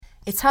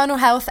Eternal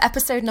Health,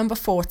 episode number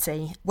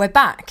 40. We're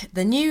back,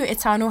 the new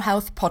Eternal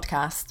Health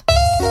podcast.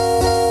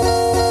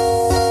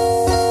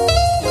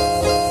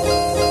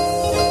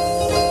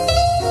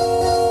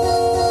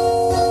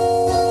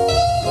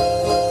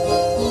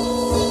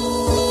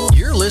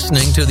 You're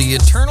listening to the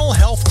Eternal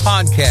Health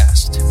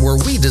podcast, where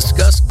we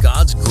discuss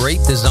God's great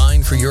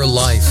design for your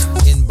life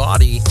in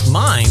body,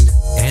 mind,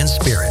 and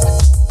spirit.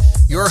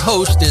 Your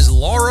host is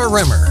Laura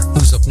Rimmer,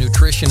 who's a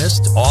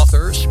nutritionist,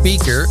 author,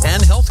 speaker,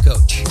 and health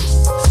coach.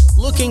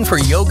 Looking for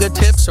yoga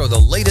tips or the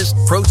latest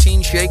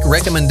protein shake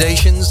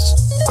recommendations?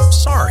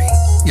 Sorry,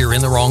 you're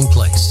in the wrong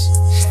place.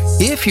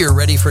 If you're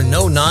ready for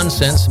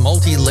no-nonsense,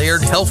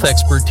 multi-layered health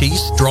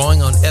expertise,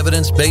 drawing on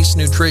evidence-based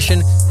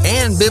nutrition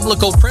and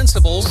biblical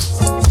principles,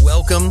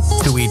 welcome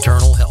to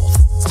Eternal Health.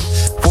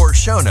 For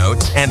show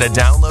notes and to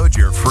download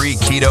your free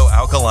keto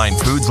alkaline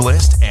foods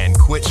list and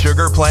quit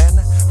sugar plan,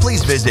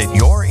 please visit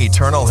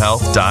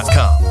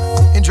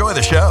youreternalhealth.com. Enjoy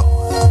the show.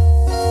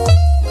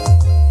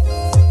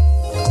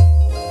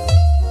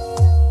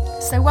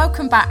 So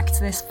welcome back to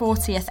this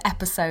 40th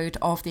episode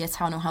of the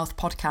Eternal Health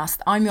podcast.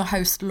 I'm your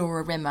host,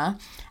 Laura Rimmer,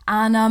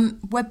 and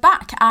we're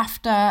back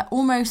after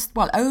over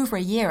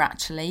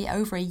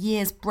a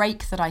year's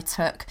break that I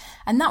took,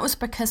 and that was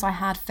because I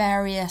had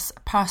various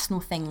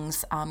personal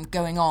things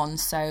going on,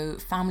 so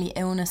family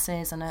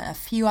illnesses and a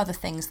few other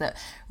things that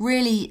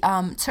really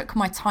took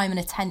my time and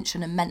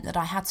attention and meant that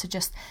I had to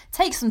just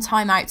take some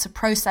time out to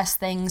process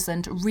things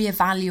and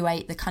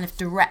reevaluate the kind of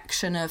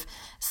direction of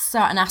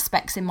certain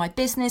aspects in my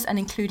business and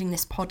including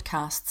this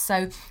podcast.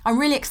 So I'm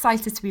really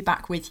excited to be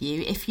back with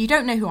you. If you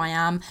don't know who I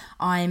am,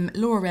 I'm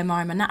Laura Rimmer.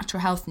 I'm a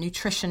natural health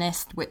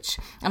nutritionist,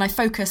 and I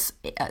focus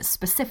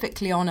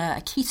specifically on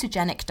a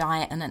ketogenic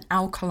diet and an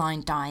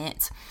alkaline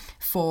diet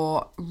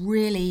for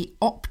really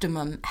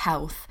optimum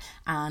health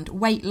and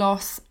weight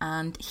loss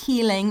and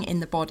healing in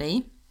the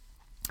body.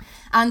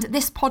 And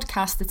this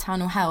podcast,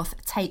 Eternal Health,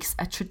 takes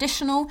a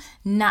traditional,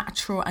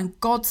 natural and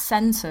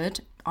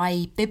God-centered,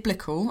 i.e.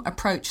 biblical,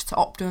 approach to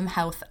optimum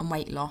health and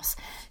weight loss.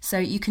 So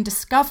you can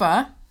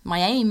discover, my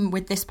aim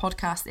with this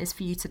podcast is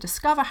for you to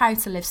discover how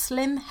to live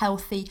slim,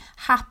 healthy,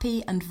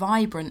 happy and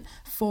vibrant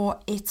for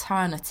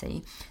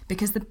eternity.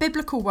 Because the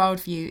biblical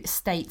worldview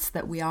states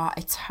that we are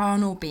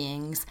eternal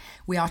beings.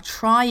 We are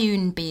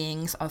triune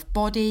beings of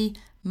body,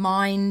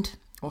 mind,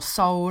 or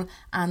soul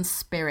and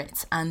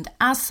spirit, and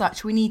as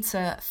such we need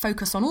to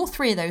focus on all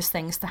three of those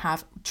things to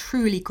have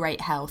truly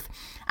great health.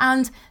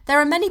 And there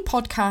are many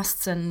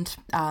podcasts and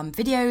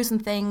videos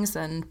and things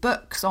and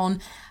books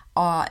on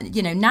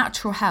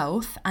natural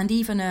health and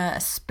even a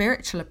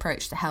spiritual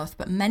approach to health,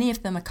 but many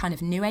of them are kind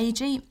of new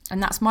agey,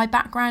 and that's my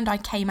background. I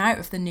came out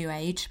of the new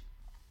age.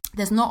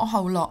 There's not a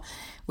whole lot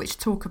which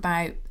talk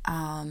about,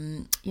 a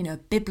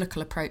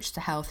biblical approach to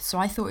health. So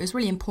I thought it was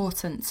really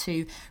important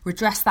to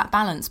redress that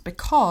balance,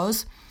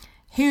 because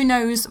who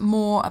knows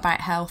more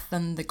about health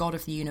than the God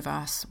of the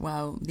universe?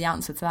 Well, the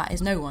answer to that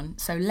is no one.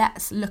 So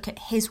let's look at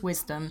his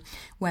wisdom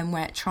when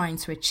we're trying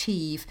to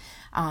achieve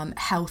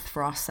health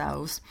for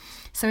ourselves.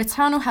 So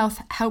Eternal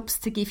Health helps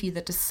to give you the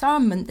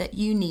discernment that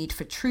you need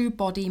for true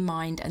body,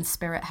 mind and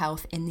spirit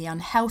health in the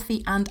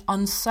unhealthy and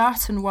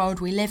uncertain world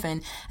we live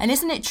in. And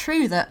isn't it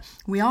true that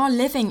we are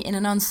living in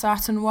an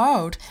uncertain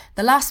world?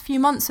 The last few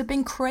months have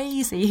been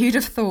crazy. Who'd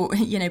have thought,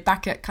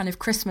 back at kind of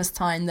Christmas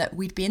time, that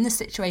we'd be in the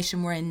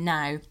situation we're in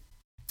now?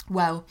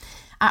 Well,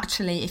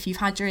 actually, if you've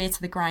had your ear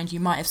to the ground,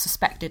 you might have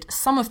suspected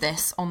some of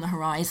this on the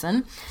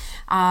horizon,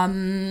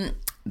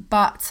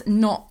 but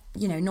not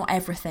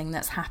everything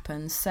that's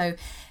happened. So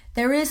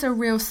there is a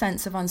real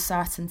sense of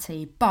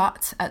uncertainty,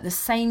 but at the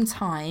same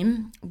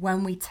time,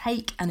 when we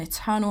take an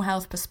eternal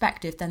health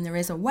perspective, then there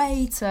is a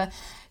way to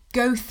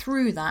go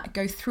through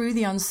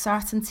the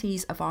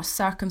uncertainties of our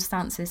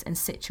circumstances and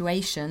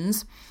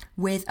situations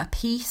with a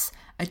peace,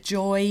 a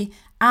joy,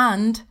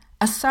 and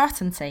a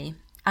certainty.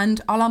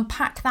 And I'll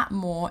unpack that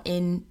more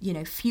in,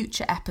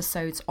 future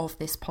episodes of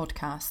this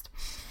podcast.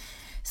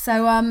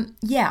 So,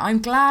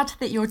 I'm glad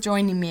that you're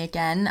joining me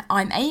again.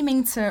 I'm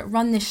aiming to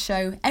run this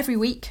show every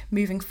week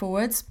moving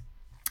forwards.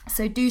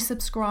 So do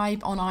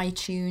subscribe on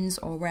iTunes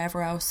or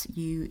wherever else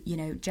you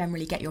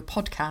generally get your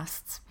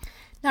podcasts.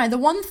 Now, the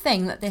one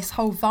thing that this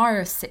whole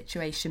virus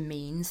situation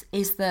means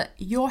is that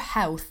your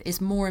health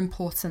is more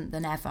important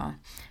than ever.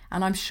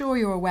 And I'm sure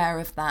you're aware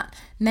of that.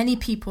 Many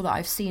people that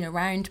I've seen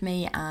around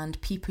me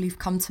and people who've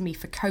come to me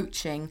for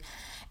coaching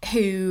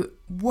who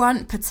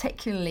weren't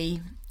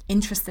particularly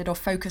interested or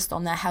focused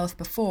on their health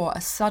before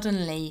are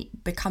suddenly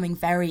becoming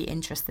very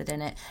interested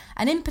in it.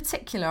 And in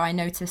particular, I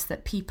noticed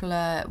that people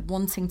are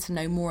wanting to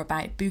know more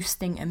about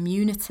boosting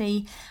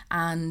immunity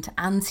and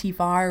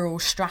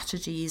antiviral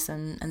strategies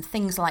and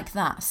things like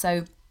that.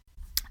 So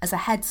as a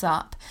heads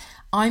up,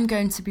 I'm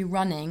going to be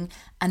running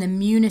an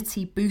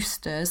Immunity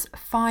Boosters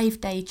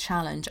 5-day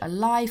challenge, a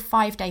live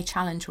 5-day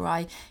challenge where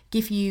I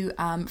give you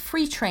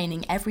free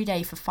training every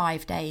day for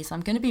 5 days.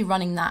 I'm going to be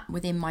running that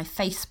within my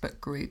Facebook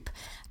group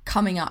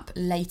coming up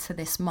later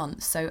this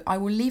month. So I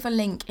will leave a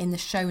link in the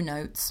show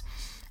notes.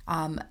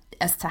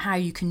 as to how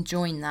you can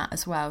join that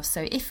as well.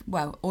 So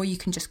or you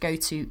can just go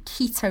to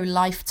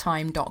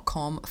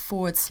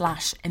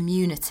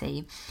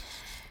ketolifetime.com/immunity.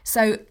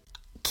 So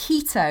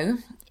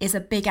keto is a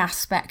big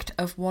aspect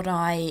of what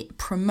I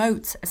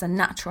promote as a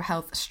natural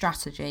health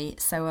strategy.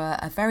 So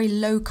a very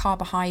low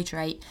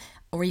carbohydrate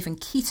or even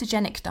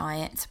ketogenic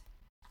diet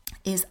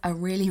is a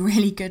really,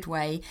 really good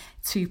way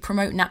to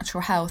promote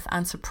natural health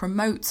and to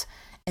promote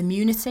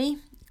immunity,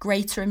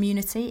 greater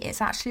immunity.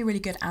 It's actually a really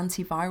good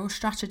antiviral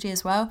strategy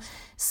as well.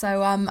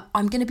 So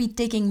I'm going to be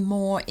digging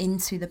more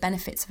into the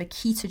benefits of a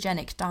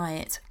ketogenic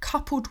diet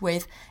coupled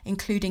with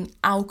including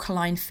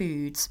alkaline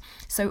foods.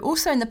 So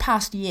also in the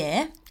past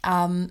year,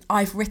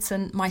 I've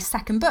written my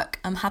second book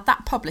and had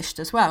that published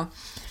as well.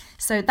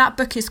 So that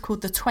book is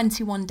called The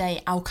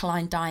 21-Day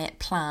Alkaline Diet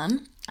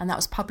Plan, and that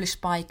was published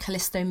by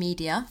Callisto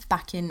Media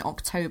back in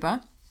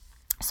October.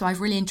 So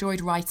I've really enjoyed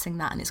writing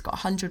that, and it's got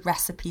 100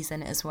 recipes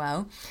in it as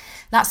well.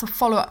 That's a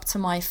follow-up to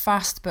my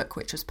first book,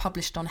 which was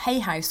published on Hay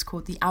House,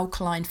 called The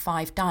Alkaline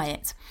 5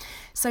 Diet.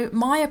 So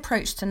my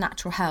approach to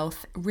natural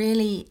health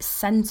really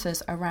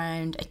centres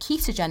around a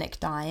ketogenic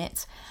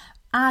diet,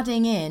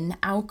 adding in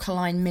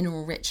alkaline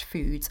mineral-rich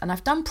foods. And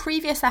I've done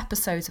previous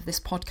episodes of this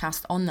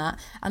podcast on that,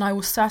 and I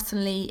will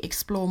certainly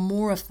explore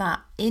more of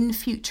that in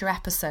future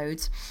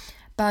episodes.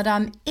 But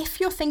if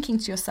you're thinking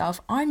to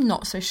yourself, I'm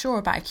not so sure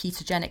about a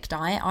ketogenic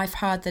diet, I've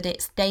heard that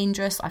it's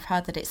dangerous, I've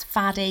heard that it's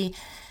faddy,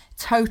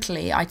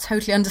 I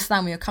totally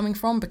understand where you're coming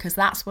from, because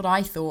that's what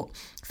I thought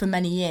for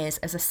many years.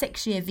 As a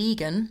 6-year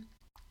vegan,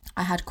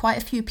 I had quite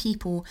a few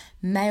people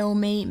mail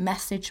me,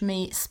 message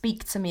me,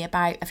 speak to me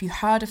about, have you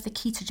heard of the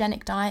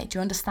ketogenic diet? Do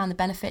you understand the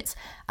benefits?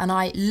 And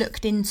I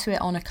looked into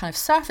it on a kind of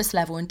surface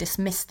level and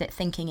dismissed it,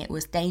 thinking it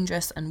was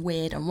dangerous and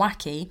weird and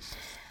wacky,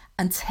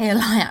 until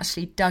I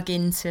actually dug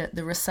into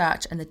the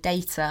research and the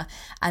data.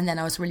 And then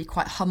I was really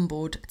quite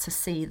humbled to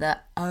see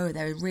that,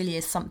 there really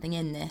is something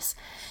in this.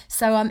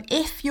 So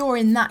if you're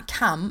in that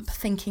camp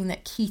thinking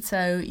that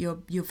keto,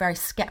 you're very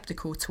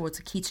skeptical towards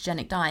a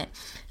ketogenic diet,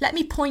 let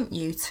me point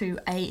you to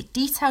a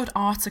detailed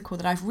article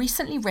that I've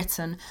recently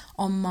written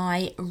on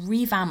my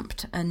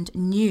revamped and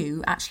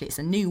it's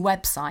a new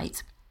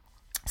website.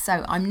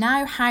 So I'm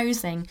now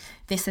housing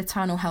this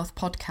Eternal Health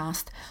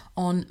podcast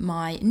on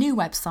my new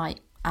website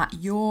at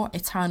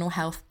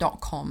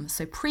youreternalhealth.com.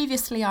 So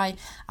previously I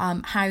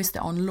housed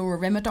it on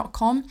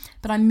laurarimmer.com,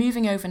 but I'm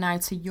moving over now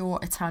to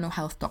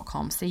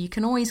youreternalhealth.com. So you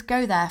can always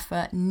go there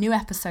for new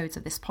episodes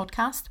of this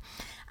podcast.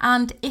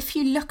 And if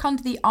you look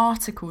under the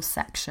articles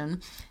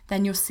section,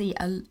 then you'll see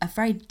a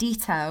very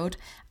detailed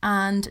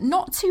and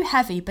not too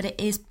heavy, but it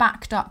is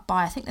backed up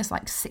by, I think there's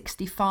like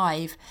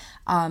 65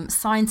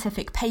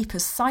 scientific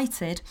papers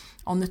cited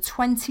on the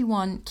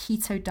 21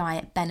 keto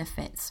diet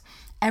benefits.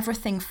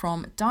 Everything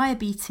from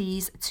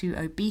diabetes to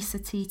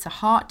obesity to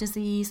heart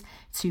disease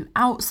to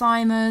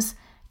Alzheimer's,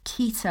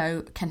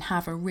 keto can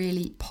have a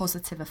really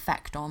positive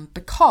effect on,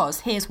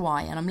 because here's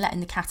why, and I'm letting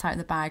the cat out of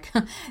the bag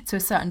to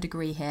a certain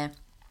degree here.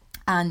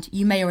 And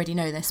you may already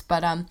know this,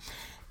 but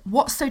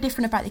what's so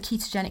different about the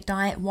ketogenic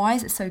diet? Why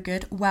is it so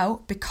good?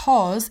 Well,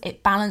 because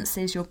it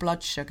balances your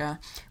blood sugar.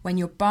 When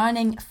you're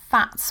burning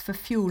fats for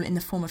fuel in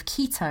the form of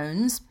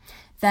ketones,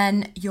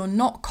 then you're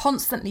not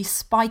constantly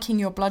spiking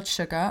your blood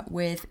sugar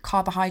with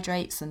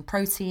carbohydrates and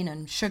protein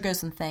and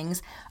sugars and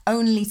things,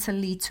 only to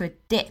lead to a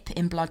dip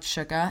in blood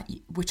sugar,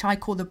 which I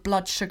call the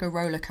blood sugar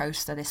roller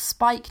coaster, this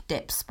spike,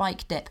 dip.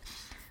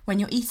 When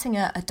you're eating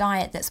a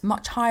diet that's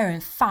much higher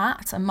in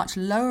fat and much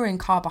lower in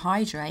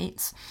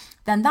carbohydrates,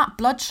 then that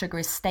blood sugar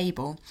is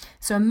stable.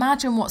 So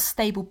imagine what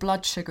stable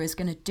blood sugar is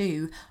going to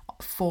do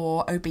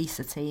for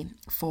obesity,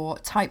 for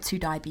type 2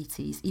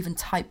 diabetes, even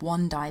type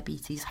 1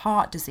 diabetes,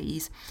 heart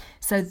disease.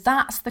 So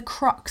that's the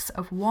crux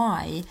of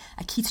why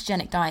a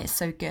ketogenic diet is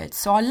so good.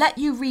 So I'll let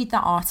you read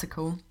that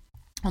article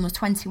on the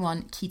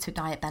 21 keto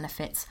diet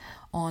benefits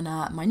on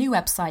my new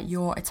website,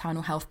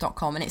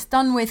 youreternalhealth.com. And it's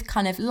done with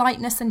kind of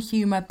lightness and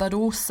humour, but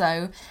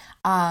also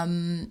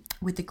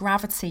with the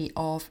gravity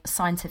of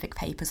scientific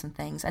papers and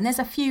things. And there's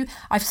a few,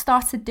 I've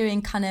started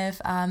doing kind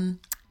of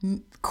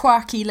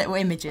quirky little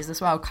images as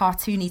well,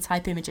 cartoony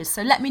type images.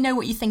 So let me know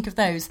what you think of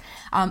those.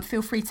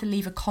 Feel free to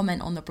leave a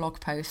comment on the blog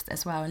post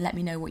as well, and let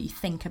me know what you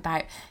think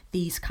about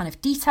these kind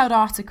of detailed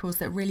articles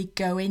that really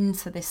go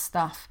into this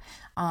stuff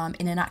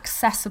in an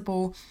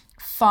accessible,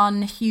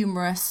 fun,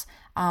 humorous,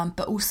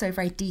 but also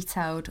very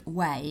detailed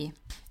way.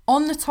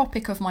 On the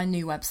topic of my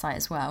new website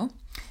as well,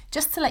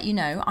 just to let you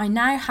know, I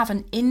now have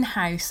an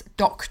in-house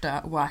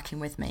doctor working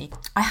with me.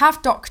 I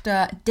have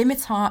Dr.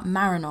 Dimitar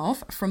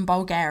Marinov from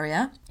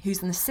Bulgaria,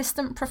 who's an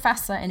assistant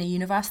professor in a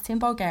university in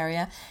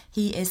Bulgaria.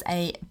 He is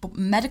a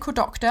medical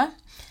doctor,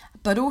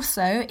 but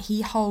also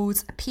he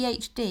holds a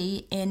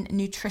PhD in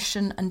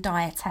nutrition and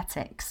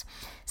dietetics.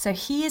 So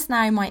he is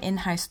now my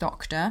in-house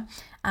doctor,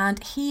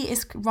 and he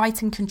is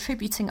writing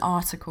contributing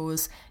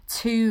articles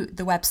to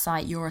the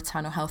website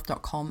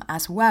youreternalhealth.com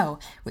as well,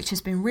 which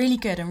has been really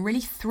good and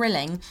really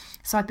thrilling.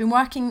 So I've been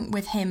working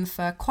with him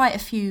for quite a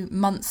few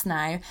months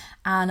now,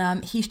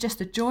 and he's just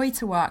a joy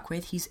to work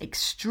with. He's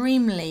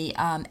extremely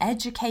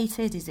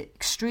educated, he's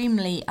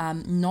extremely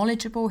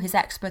knowledgeable, his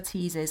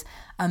expertise is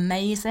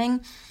amazing,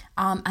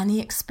 and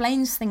he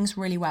explains things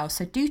really well.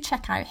 So do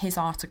check out his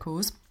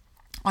articles.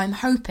 I'm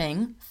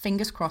hoping,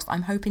 fingers crossed,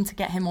 I'm hoping to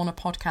get him on a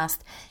podcast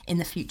in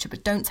the future,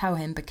 but don't tell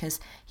him because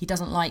he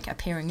doesn't like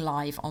appearing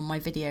live on my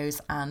videos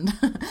and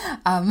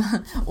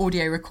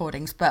audio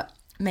recordings, but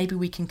maybe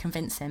we can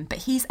convince him. But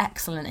he's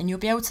excellent, and you'll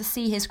be able to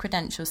see his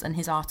credentials and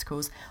his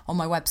articles on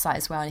my website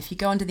as well. And if you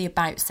go under the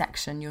About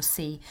section, you'll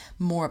see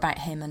more about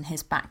him and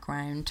his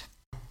background.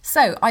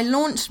 So I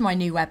launched my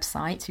new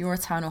website,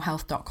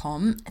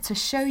 youreternalhealth.com, to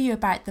show you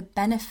about the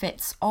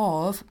benefits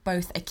of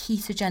both a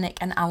ketogenic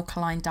and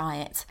alkaline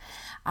diet.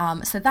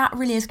 So that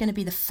really is going to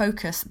be the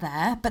focus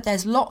there, but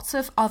there's lots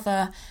of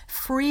other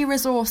free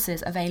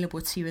resources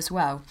available to you as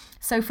well.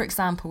 So for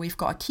example, we've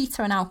got a keto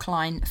and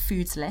alkaline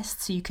foods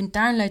list, so you can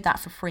download that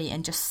for free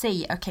and just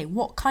see, okay,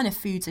 what kind of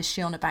foods is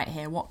she on about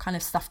here? What kind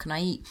of stuff can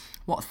I eat?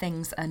 What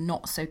things are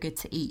not so good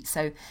to eat?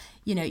 So,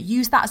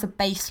 use that as a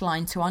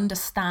baseline to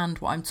understand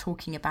what I'm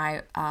talking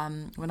about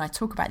when I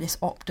talk about this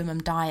optimum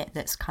diet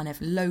that's kind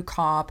of low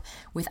carb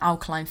with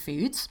alkaline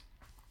foods.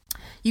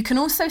 You can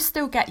also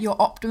still get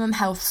your Optimum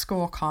Health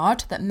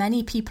Scorecard that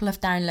many people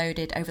have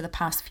downloaded over the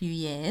past few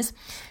years.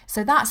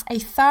 So that's a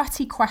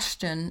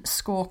 30-question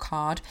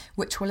scorecard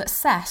which will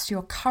assess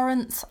your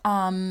current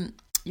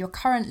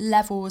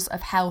levels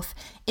of health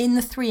in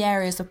the 3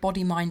 areas of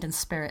body, mind and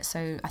spirit.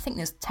 So I think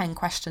there's 10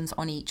 questions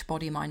on each: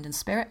 body, mind and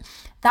spirit.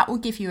 That will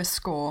give you a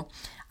score.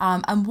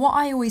 And what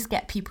I always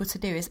get people to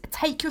do is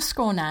take your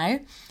score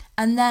now,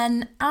 and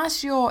then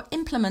as you're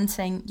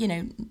implementing,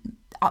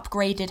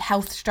 upgraded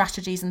health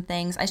strategies and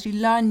things, as you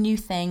learn new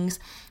things,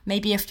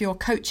 maybe if you're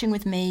coaching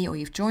with me or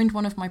you've joined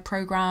one of my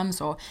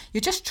programs or you're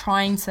just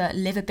trying to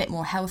live a bit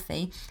more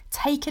healthy,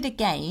 take the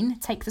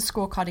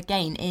scorecard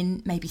again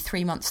in maybe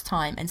 3 months'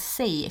 time and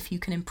see if you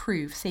can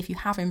improve, see if you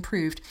have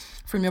improved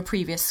from your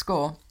previous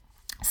score.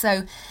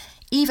 So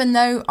even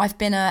though I've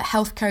been a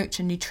health coach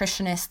and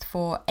nutritionist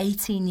for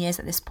 18 years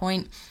at this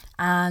point,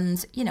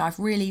 and I've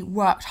really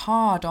worked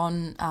hard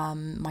on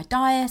my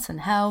diet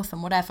and health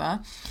and whatever,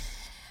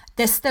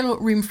 there's still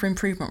room for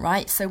improvement,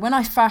 right? So when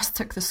I first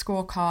took the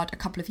scorecard a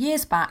couple of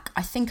years back,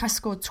 I think I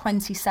scored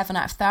 27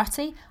 out of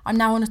 30. I'm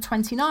now on a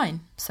 29.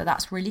 So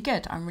that's really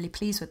good. I'm really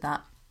pleased with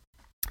that.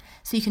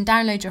 So you can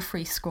download your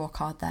free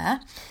scorecard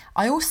there.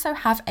 I also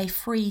have a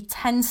free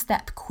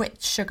 10-step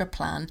quit sugar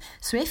plan.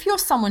 So if you're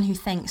someone who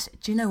thinks,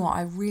 do you know what,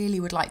 I really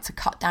would like to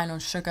cut down on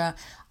sugar,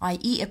 I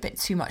eat a bit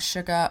too much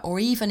sugar, or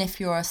even if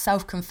you're a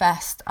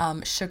self-confessed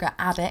sugar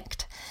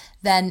addict,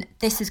 then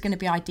this is going to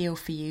be ideal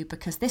for you,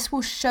 because this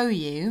will show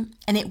you,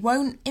 and it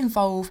won't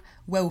involve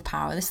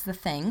willpower, this is the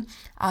thing,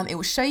 it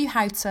will show you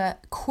how to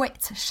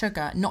quit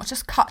sugar, not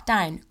just cut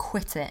down,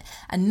 quit it,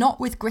 and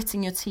not with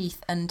gritting your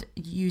teeth and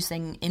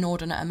using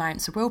inordinate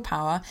amounts of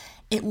willpower.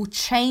 It will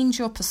change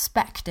your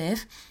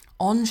perspective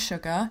on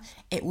sugar,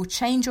 it will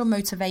change your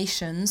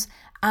motivations,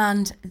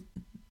 and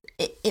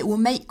it will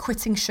make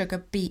quitting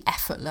sugar be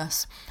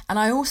effortless. And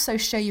I also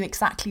show you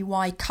exactly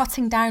why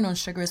cutting down on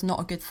sugar is not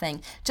a good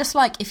thing. Just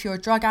like if you're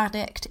a drug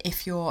addict,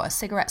 if you're a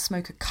cigarette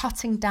smoker,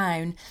 cutting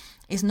down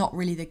is not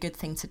really the good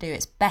thing to do.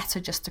 It's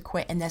better just to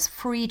quit, and there's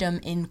freedom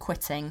in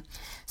quitting.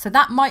 So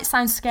that might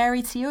sound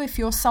scary to you if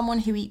you're someone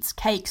who eats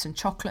cakes and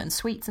chocolate and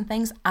sweets and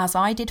things, as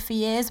I did for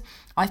years.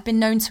 I've been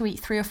known to eat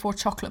 3 or 4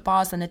 chocolate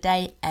bars in a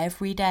day,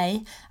 every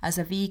day, as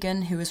a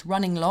vegan who was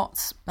running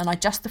lots, and I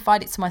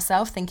justified it to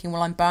myself thinking,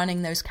 well, I'm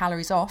burning those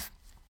calories off.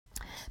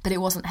 But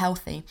it wasn't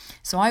healthy.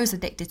 So I was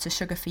addicted to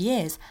sugar for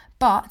years.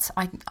 But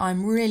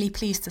I'm really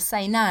pleased to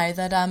say now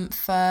that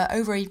for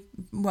over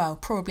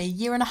probably a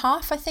year and a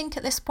half, I think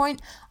at this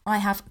point, I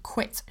have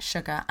quit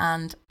sugar,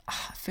 and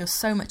I feel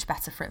so much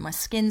better for it. My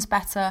skin's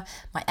better,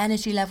 my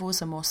energy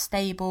levels are more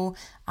stable.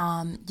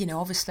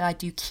 Obviously I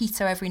do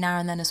keto every now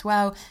and then as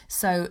well.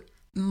 So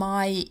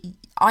I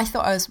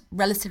thought I was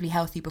relatively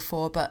healthy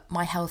before, but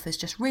my health has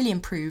just really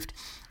improved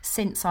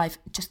since I've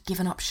just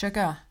given up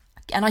sugar.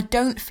 And I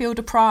don't feel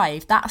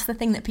deprived. That's the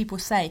thing that people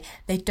say.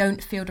 They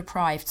don't feel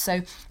deprived.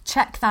 So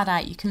check that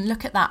out. You can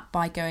look at that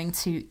by going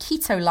to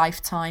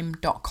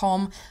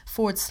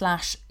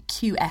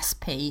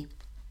ketolifetime.com/QSP.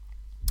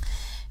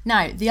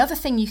 Now, the other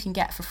thing you can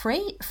get for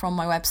free from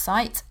my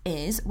website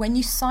is when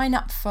you sign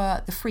up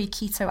for the free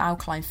Keto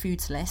Alkaline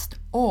Foods list,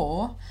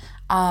 or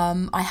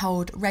I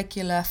hold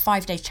regular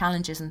 5-day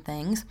challenges and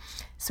things.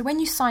 So when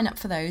you sign up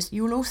for those,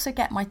 you will also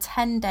get my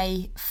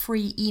 10-day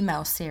free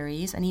email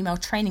series, an email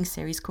training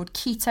series called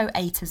Keto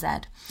A to Z.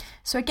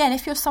 So again,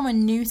 if you're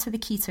someone new to the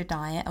keto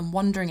diet and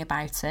wondering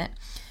about it,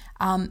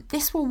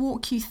 this will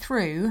walk you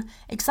through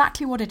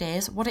exactly what it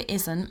is, what it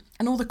isn't,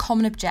 and all the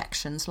common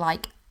objections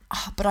like,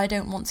 but I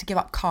don't want to give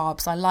up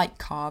carbs, I like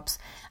carbs,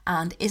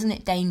 and isn't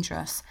it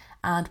dangerous?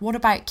 And what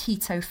about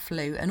keto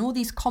flu? And all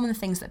these common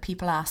things that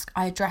people ask,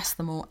 I address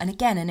them all. And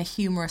again, in a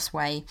humorous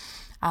way.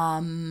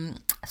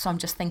 So I'm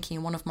just thinking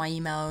in one of my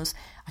emails,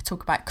 I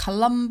talk about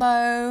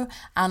Columbo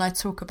and I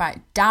talk about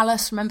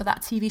Dallas. Remember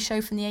that TV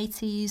show from the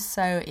 80s?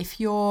 So if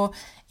you're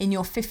in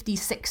your 50s,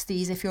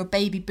 60s, if you're a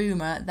baby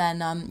boomer,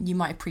 then you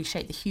might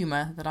appreciate the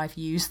humour that I've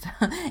used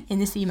in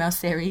this email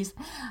series.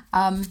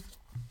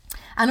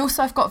 And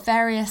also I've got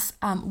various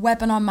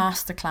webinar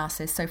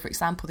masterclasses. So for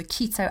example, the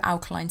Keto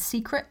Alkaline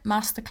Secret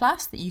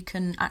Masterclass that you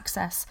can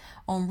access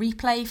on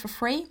replay for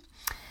free.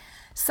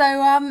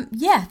 So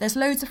there's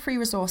loads of free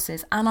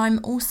resources, and I'm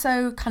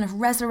also kind of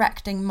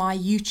resurrecting my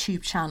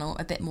YouTube channel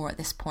a bit more at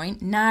this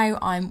point. Now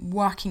I'm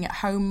working at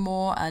home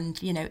more and,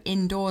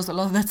 indoors a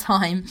lot of the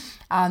time,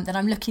 that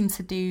I'm looking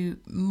to do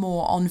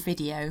more on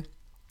video.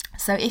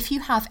 So if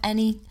you have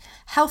any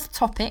health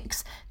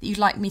topics that you'd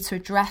like me to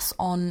address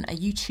on a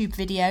YouTube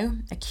video,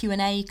 a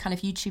Q&A kind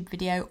of YouTube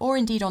video, or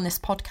indeed on this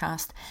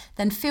podcast,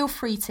 then feel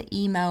free to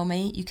email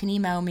me. You can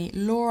email me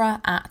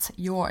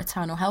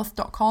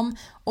laura@youreternalhealth.com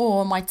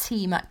or my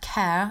team at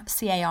care,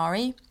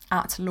 C-A-R-E,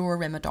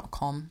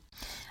 @laurarimmer.com.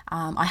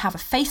 I have a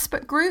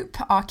Facebook group,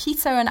 our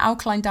Keto and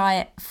Alkaline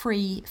Diet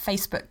free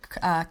Facebook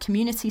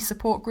community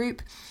support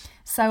group.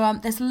 So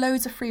there's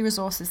loads of free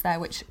resources there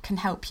which can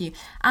help you.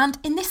 And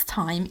in this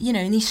time,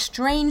 in these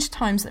strange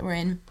times that we're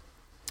in,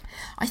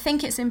 I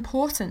think it's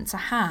important to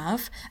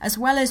have, as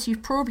well as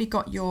you've probably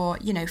got your,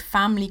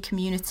 family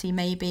community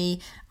maybe,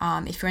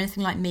 if you're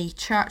anything like me,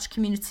 church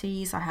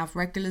communities. I have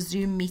regular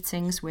Zoom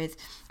meetings with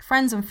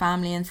friends and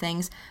family and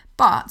things.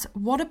 But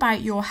what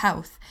about your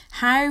health?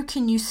 How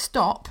can you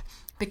stop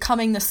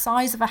becoming the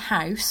size of a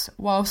house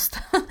whilst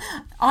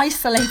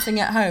isolating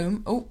at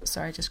home? Oh,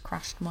 sorry, I just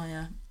crashed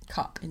my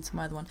cup into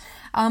my other one.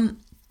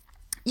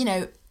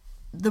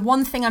 The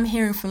one thing I'm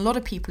hearing from a lot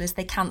of people is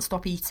they can't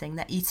stop eating.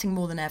 They're eating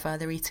more than ever.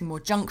 They're eating more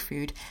junk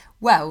food.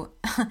 Well,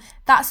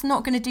 that's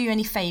not going to do you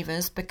any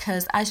favors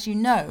because, as you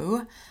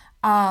know,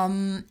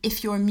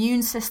 if your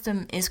immune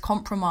system is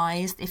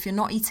compromised, if you're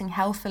not eating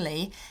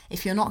healthily,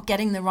 if you're not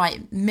getting the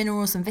right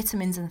minerals and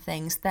vitamins and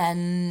things,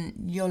 then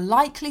your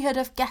likelihood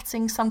of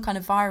getting some kind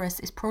of virus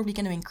is probably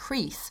going to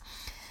increase.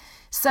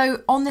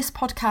 So on this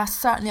podcast,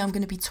 certainly I'm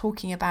going to be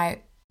talking about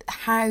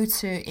how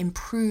to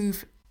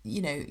improve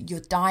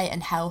your diet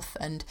and health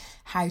and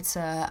how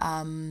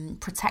to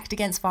protect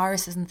against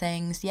viruses and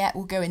things.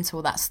 We'll go into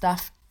all that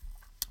stuff,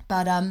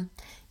 but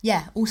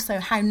also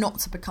how not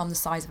to become the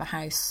size of a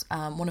house.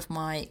 One of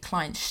my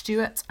clients,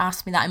 Stuart,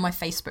 asked me that in my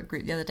Facebook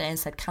group the other day and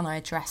said, can I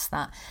address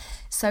that?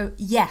 So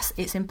yes,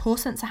 it's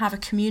important to have a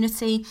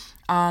community,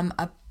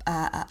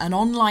 an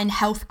online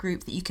health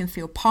group that you can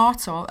feel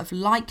part of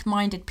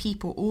like-minded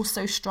people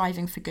also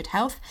striving for good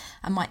health.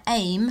 And my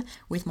aim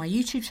with my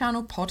YouTube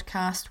channel,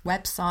 podcast,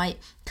 website,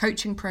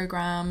 coaching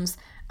programs,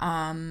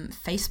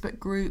 Facebook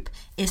group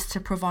is to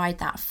provide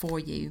that for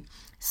you.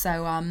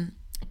 So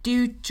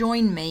do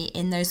join me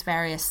in those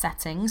various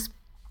settings,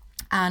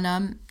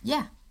 and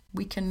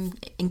we can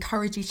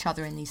encourage each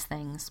other in these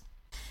things.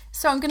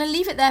 So I'm going to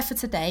leave it there for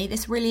today.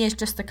 This really is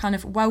just a kind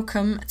of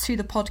welcome to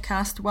the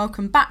podcast,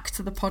 welcome back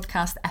to the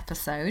podcast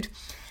episode.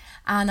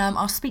 And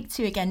I'll speak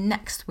to you again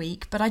next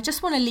week. But I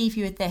just want to leave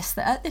you with this,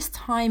 that at this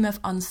time of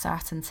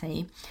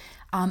uncertainty,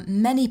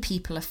 many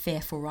people are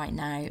fearful right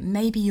now.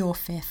 Maybe you're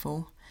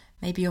fearful.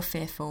 Maybe you're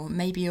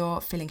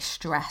feeling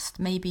stressed.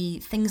 Maybe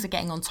things are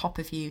getting on top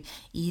of you,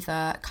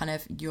 either kind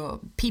of your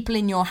people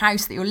in your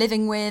house that you're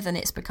living with and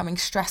it's becoming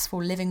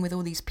stressful living with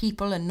all these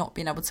people and not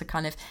being able to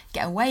kind of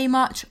get away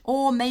much,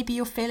 or maybe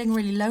you're feeling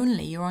really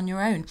lonely, you're on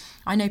your own.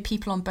 I know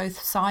people on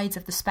both sides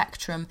of the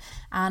spectrum,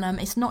 and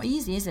it's not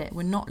easy, is it?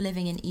 We're not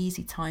living in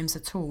easy times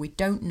at all. We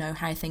don't know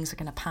how things are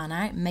going to pan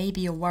out.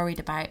 Maybe you're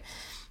worried about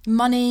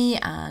money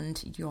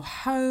and your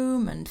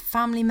home and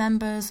family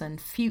members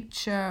and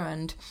future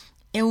and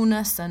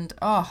illness and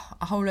a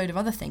whole load of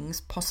other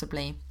things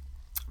possibly.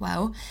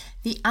 Well,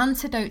 the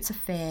antidote to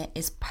fear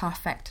is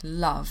perfect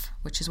love,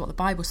 which is what the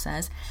Bible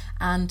says,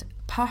 and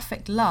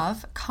perfect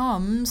love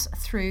comes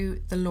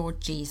through the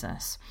Lord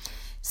Jesus.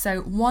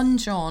 So 1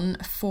 John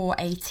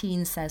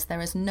 4:18 says,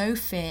 there is no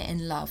fear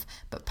in love,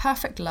 but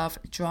perfect love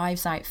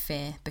drives out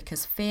fear,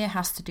 because fear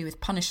has to do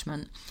with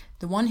punishment.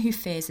 The one who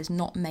fears is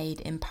not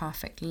made in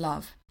perfect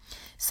love.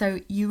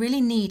 So you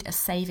really need a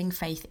saving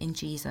faith in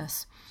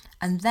Jesus.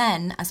 And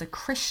then, as a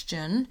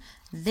Christian,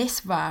 this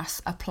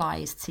verse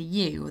applies to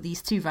you, or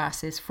these two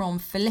verses from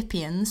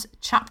Philippians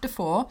chapter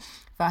 4,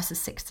 verses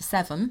 6 to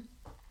 7.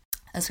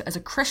 As a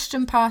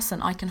Christian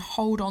person, I can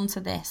hold on to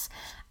this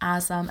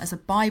as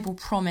a Bible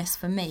promise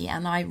for me,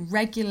 and I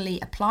regularly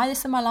apply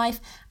this in my life,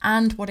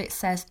 and what it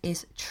says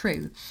is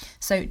true.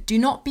 So do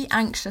not be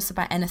anxious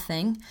about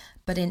anything,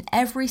 but in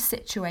every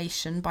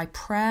situation, by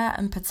prayer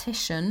and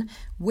petition,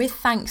 with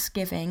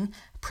thanksgiving,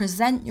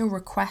 present your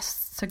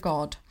requests to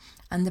God.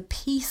 And the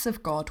peace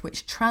of God,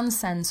 which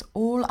transcends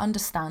all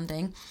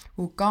understanding,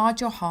 will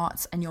guard your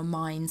hearts and your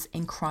minds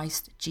in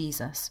Christ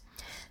Jesus.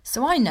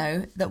 So I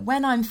know that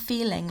when I'm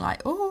feeling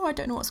like, I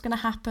don't know what's going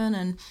to happen,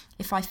 and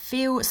if I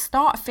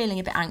start feeling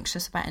a bit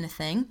anxious about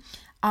anything,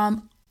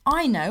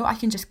 I know I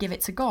can just give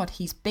it to God.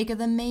 He's bigger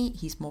than me.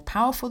 He's more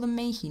powerful than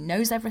me. He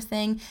knows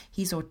everything.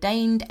 He's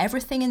ordained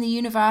everything in the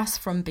universe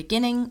from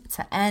beginning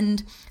to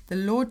end. The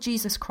Lord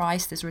Jesus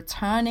Christ is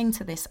returning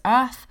to this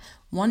earth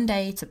one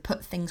day to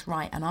put things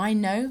right. And I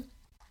know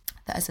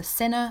that as a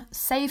sinner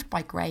saved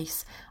by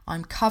grace,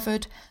 I'm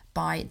covered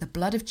by the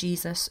blood of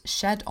Jesus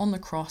shed on the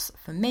cross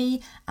for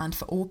me and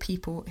for all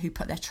people who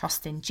put their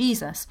trust in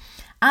Jesus.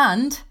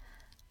 And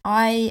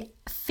I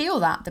feel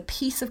that the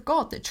peace of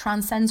God that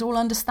transcends all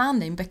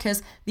understanding,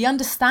 because the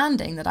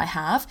understanding that I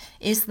have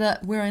is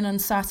that we're in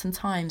uncertain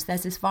times.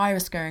 There's this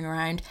virus going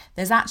around.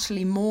 There's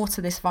actually more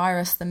to this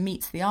virus than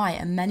meets the eye,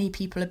 and many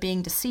people are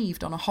being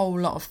deceived on a whole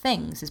lot of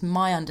things, is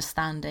my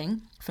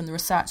understanding from the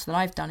research that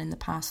I've done in the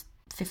past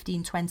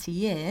 15, 20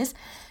 years.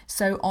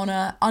 So on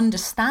an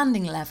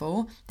understanding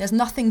level, there's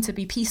nothing to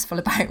be peaceful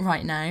about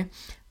right now,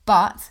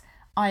 but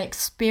I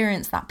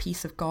experience that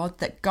peace of God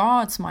that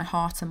guards my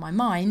heart and my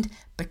mind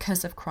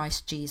because of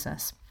Christ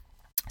Jesus.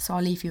 So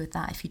I'll leave you with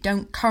that. If you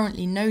don't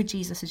currently know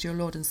Jesus as your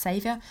Lord and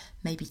Saviour,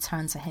 maybe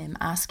turn to him,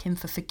 ask him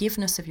for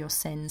forgiveness of your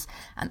sins,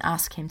 and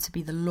ask him to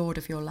be the Lord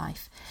of your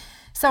life.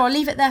 So I'll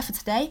leave it there for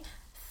today.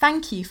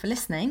 Thank you for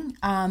listening.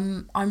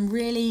 I'm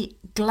really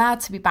glad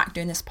to be back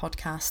doing this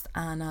podcast,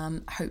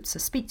 and hope to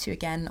speak to you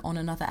again on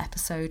another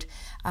episode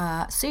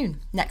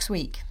soon, next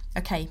week.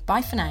 Okay,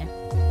 bye for now.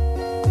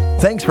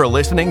 Thanks for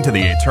listening to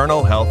the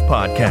Eternal Health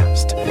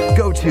Podcast.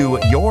 Go to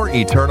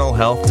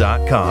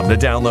youreternalhealth.com to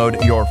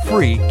download your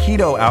free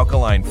keto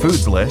alkaline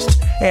foods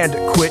list and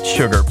quit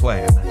sugar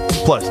plan.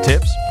 Plus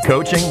tips,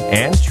 coaching,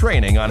 and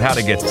training on how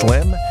to get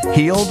slim,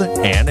 healed,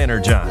 and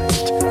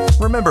energized.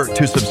 Remember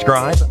to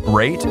subscribe,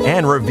 rate,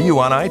 and review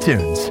on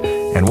iTunes.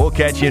 And we'll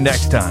catch you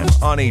next time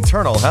on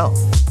Eternal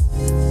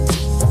Health.